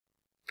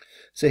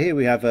So here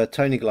we have a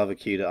Tony Glover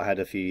cue that I had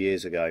a few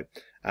years ago,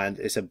 and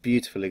it's a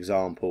beautiful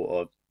example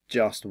of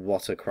just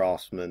what a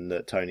craftsman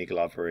that Tony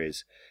Glover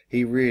is.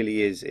 He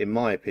really is, in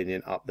my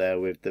opinion, up there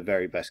with the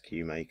very best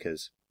cue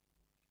makers.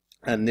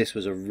 And this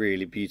was a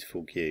really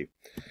beautiful cue.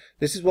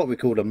 This is what we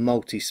call a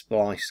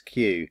multi-spliced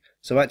cue.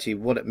 So actually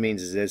what it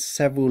means is there's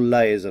several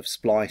layers of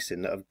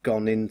splicing that have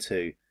gone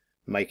into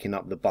making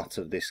up the butt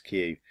of this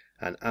cue,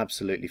 and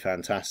absolutely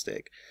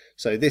fantastic.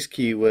 So this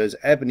cue was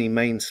ebony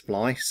main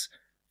splice,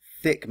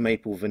 thick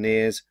maple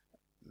veneers,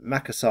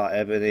 Macassar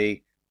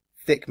ebony,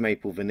 thick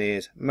maple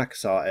veneers,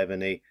 Macassar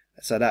ebony.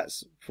 So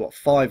that's what,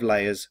 5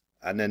 layers,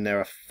 and then there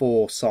are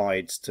 4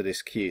 sides to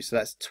this cue. So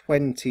that's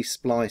 20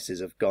 splices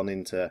have gone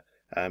into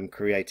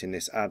creating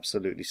this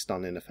absolutely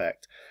stunning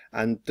effect.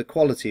 And the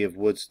quality of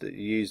woods that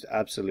you used,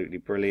 absolutely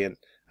brilliant.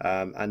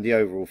 And the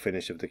overall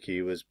finish of the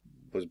cue was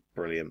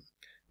brilliant.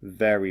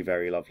 Very,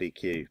 very lovely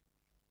cue.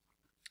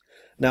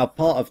 Now,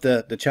 part of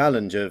the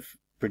challenge of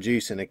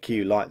producing a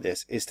cue like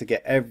this is to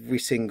get every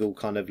single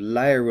kind of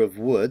layer of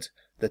wood,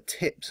 the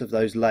tips of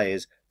those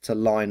layers, to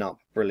line up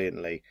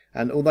brilliantly.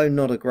 And although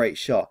not a great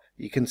shot,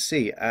 you can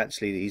see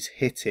actually he's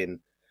hitting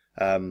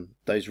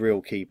those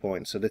real key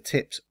points. So the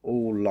tips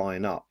all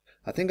line up.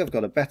 I think I've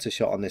got a better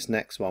shot on this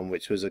next one,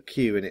 which was a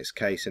cue in its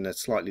case in a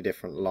slightly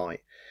different light.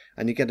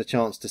 And you get a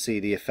chance to see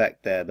the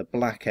effect there, the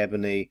black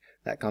ebony,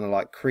 that kind of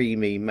like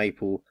creamy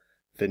maple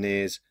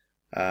veneers,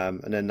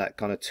 and then that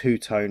kind of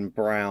two-tone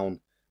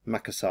brown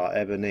Macassar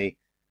ebony.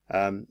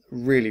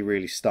 Really,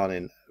 really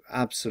stunning.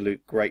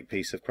 Absolute great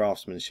piece of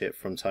craftsmanship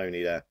from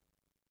Tony there.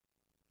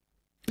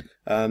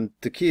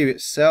 The cue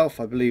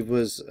itself, I believe,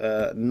 was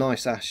a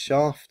nice ash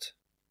shaft.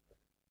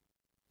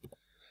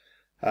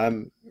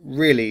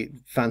 Really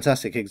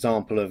fantastic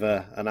example of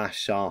an ash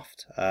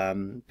shaft.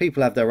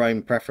 People have their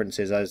own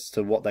preferences as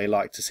to what they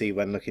like to see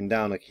when looking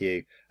down a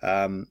cue.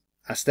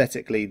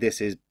 Aesthetically,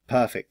 this is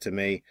perfect to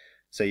me.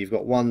 So you've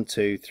got 1,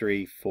 2,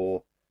 3,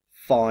 4,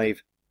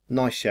 5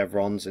 nice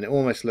chevrons, and it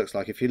almost looks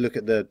like, if you look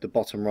at the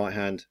bottom right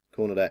hand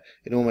corner there,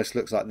 it almost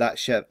looks like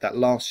that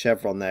last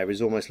chevron there is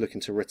almost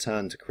looking to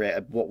return to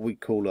create what we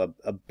call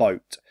a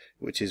boat,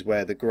 which is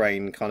where the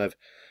grain kind of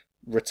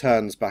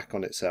returns back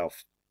on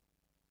itself.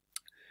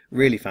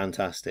 Really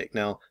fantastic.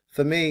 Now,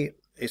 for me,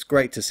 it's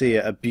great to see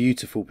a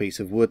beautiful piece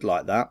of wood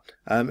like that.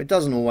 It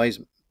doesn't always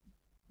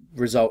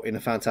result in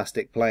a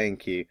fantastic playing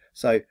cue,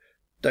 so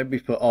don't be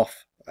put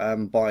off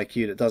by a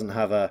cue that doesn't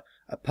have a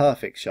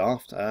perfect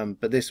shaft,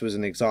 but this was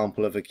an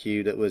example of a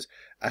cue that was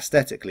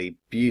aesthetically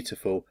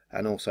beautiful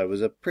and also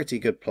was a pretty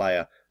good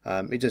player.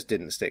 It just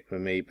didn't stick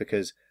with me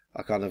because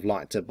I kind of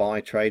like to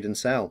buy, trade and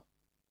sell.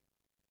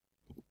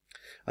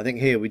 I think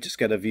here we just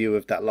get a view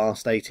of that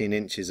last 18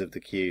 inches of the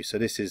cue. So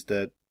this is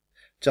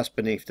just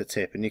beneath the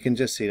tip, and you can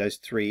just see those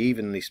 3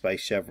 evenly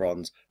spaced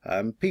chevrons.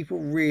 People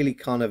really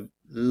kind of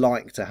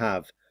like to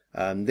have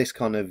this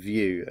kind of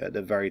view at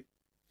the very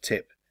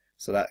tip.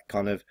 So that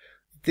kind of,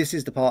 this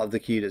is the part of the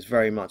cue that's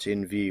very much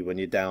in view when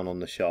you're down on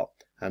the shot,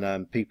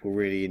 and people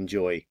really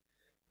enjoy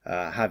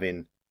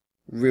having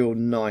real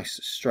nice,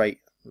 straight,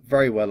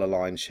 very well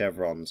aligned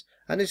chevrons.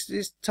 And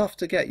it's tough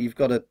to get. You've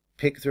got to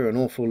pick through an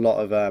awful lot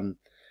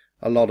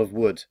of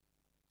wood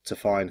to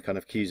find kind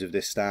of cues of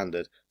this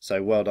standard.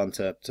 So well done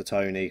to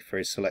Tony for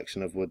his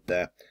selection of wood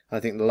there. I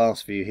think the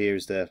last view here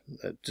is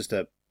just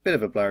a bit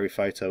of a blurry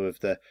photo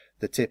of the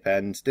tip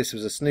end. This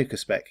was a snooker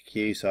spec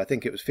cue, so I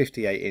think it was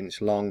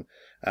 58-inch long,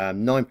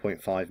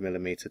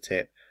 9.5mm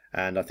tip,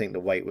 and I think the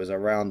weight was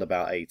around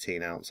about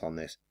 18 ounce on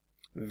this.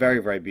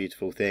 Very, very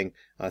beautiful thing.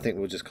 I think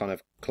we'll just kind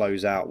of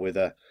close out with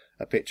a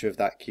picture of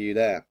that cue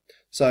there.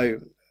 So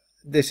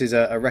this is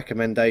a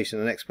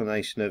recommendation, an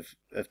explanation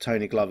of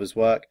Tony Glover's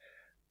work.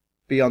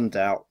 Beyond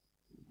doubt,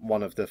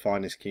 one of the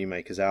finest cue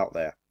makers out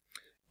there.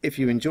 If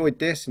you enjoyed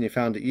this and you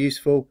found it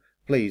useful,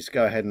 please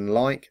go ahead and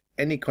like.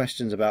 Any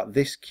questions about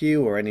this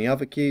cue or any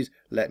other cues,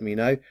 let me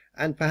know.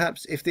 And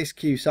perhaps if this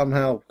cue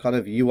somehow kind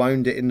of you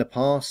owned it in the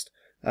past,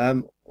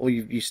 or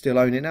you still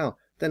own it now,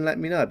 then let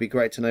me know. It'd be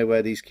great to know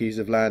where these cues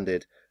have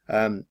landed.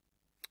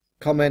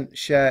 Comment,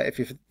 share. If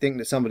you think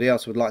that somebody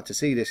else would like to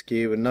see this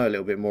cue and know a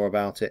little bit more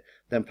about it,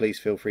 then please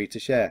feel free to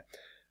share.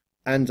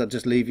 And I'll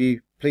just leave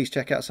you, please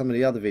check out some of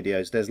the other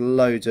videos. There's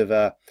loads of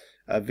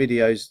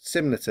videos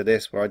similar to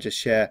this where I just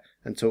share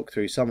and talk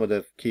through some of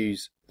the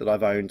cues that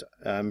I've owned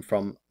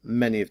from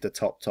many of the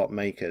top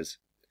makers.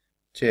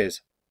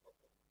 Cheers.